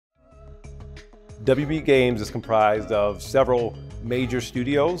WB Games is comprised of several major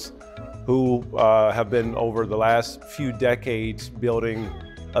studios who have been over the last few decades building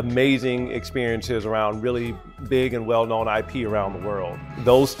amazing experiences around really big and well-known IP around the world.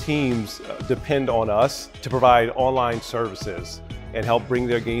 Those teams depend on us to provide online services and help bring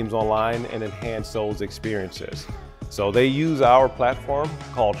their games online and enhance those experiences. So they use our platform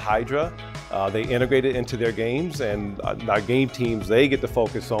called Hydra. They integrate it into their games, and our game teams, they get to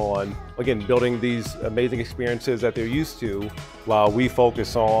focus on, again, building these amazing experiences that they're used to, while we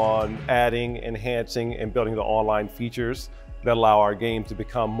focus on adding, enhancing, and building the online features that allow our games to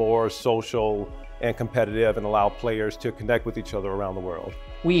become more social and competitive and allow players to connect with each other around the world.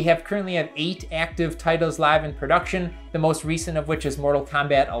 We currently have 8 active titles live in production, the most recent of which is Mortal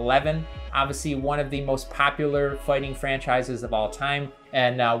Kombat 11, obviously one of the most popular fighting franchises of all time.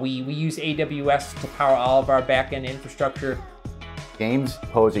 And we use AWS to power all of our backend infrastructure. Games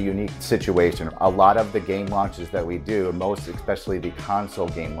pose a unique situation. A lot of the game launches that we do, most especially the console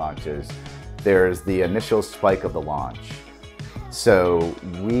game launches, there's the initial spike of the launch. So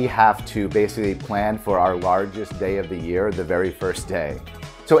we have to basically plan for our largest day of the year the very first day.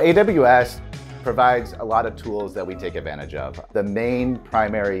 So AWS provides a lot of tools that we take advantage of. The main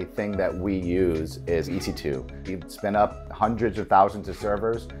primary thing that we use is EC2. We spin up hundreds of thousands of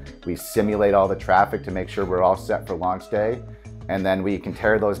servers. We simulate all the traffic to make sure we're all set for launch day. And then we can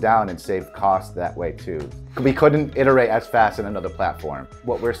tear those down and save costs that way too. We couldn't iterate as fast in another platform.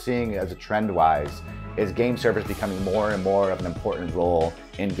 What we're seeing as a trend-wise is game servers becoming more and more of an important role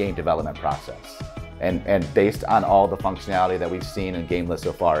in game development process. And based on all the functionality that we've seen in GameList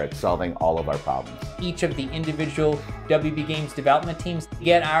so far, it's solving all of our problems. Each of the individual WB Games development teams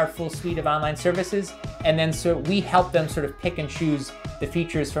get our full suite of online services, and then so we help them sort of pick and choose the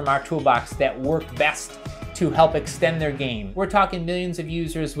features from our toolbox that work best to help extend their game. We're talking millions of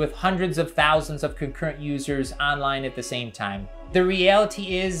users with hundreds of thousands of concurrent users online at the same time. The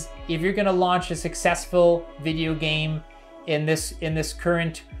reality is, if you're gonna launch a successful video game in this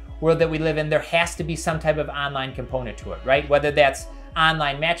current world that we live in, there has to be some type of online component to it, right? Whether that's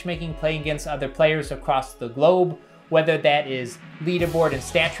online matchmaking, playing against other players across the globe, whether that is leaderboard and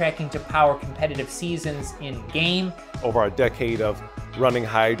stat tracking to power competitive seasons in game. Over a decade of running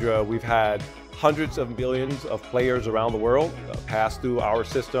Hydra, we've had hundreds of millions of players around the world pass through our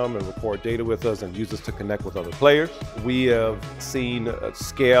system and record data with us and use us to connect with other players. We have seen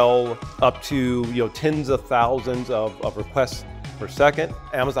scale up to tens of thousands of requests per second.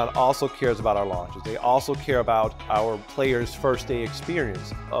 Amazon also cares about our launches. They also care about our players' first day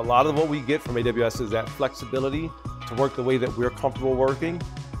experience. A lot of what we get from AWS is that flexibility to work the way that we're comfortable working,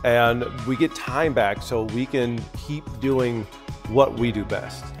 and we get time back so we can keep doing what we do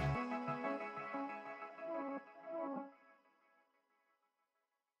best.